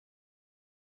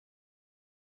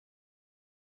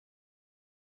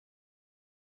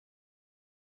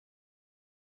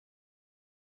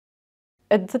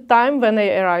At the time when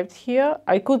I arrived here,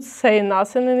 I could say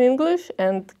nothing in English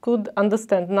and could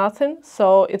understand nothing,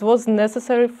 so it was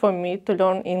necessary for me to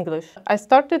learn English. I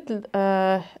started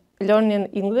learning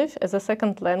English as a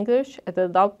second language at the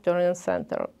Adult Learning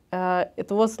Center. It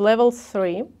was level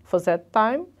 3 for that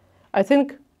time. I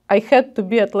think I had to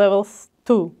be at level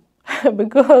 2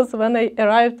 because when I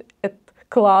arrived at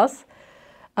class,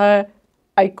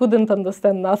 I couldn't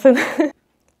understand nothing.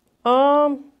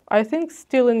 I think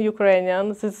still in Ukrainian,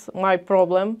 this is my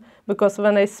problem, because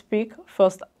when I speak,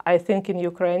 first I think in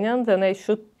Ukrainian, then I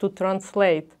should to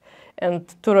translate and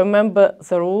to remember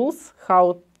the rules,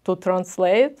 how to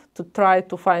translate, to try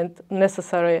to find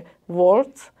necessary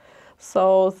words.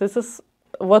 So this is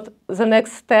what the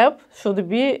next step should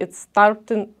be, it's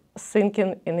starting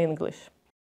thinking in English.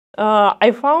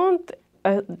 I found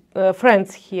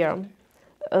friends here.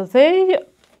 They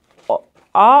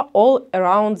are all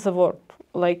around the world.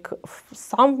 Like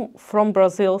some from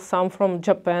Brazil, some from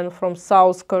Japan, from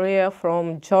South Korea,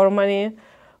 from Germany,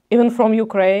 even from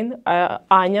Ukraine,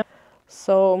 Anya.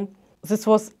 So this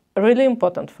was really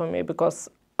important for me because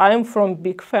I'm from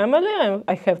big family.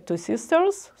 I have 2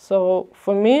 sisters. So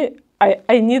for me,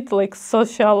 I need like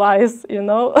socialize, you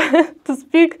know, to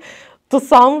speak to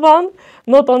someone,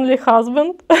 not only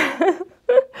husband.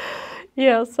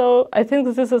 Yeah, so I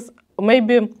think this is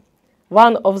maybe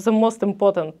one of the most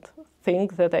important thing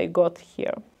that I got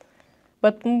here.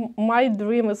 But my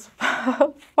dream is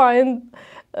find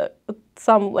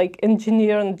some like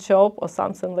engineering job or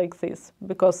something like this,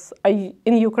 because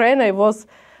in Ukraine I was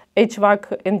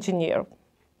HVAC engineer.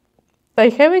 I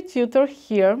have a tutor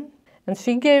here, and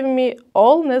she gave me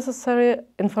all necessary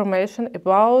information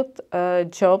about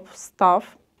job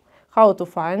stuff, how to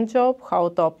find job, how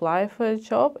to apply for a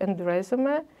job and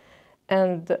resume.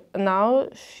 And now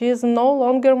she is no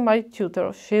longer my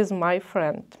tutor, she is my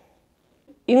friend.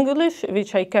 English,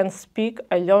 which I can speak,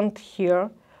 I learned here.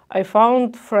 I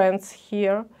found friends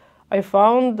here. I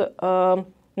found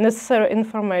necessary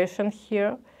information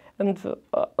here. And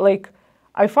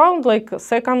I found like a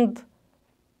second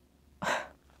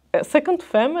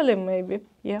family maybe,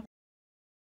 yeah.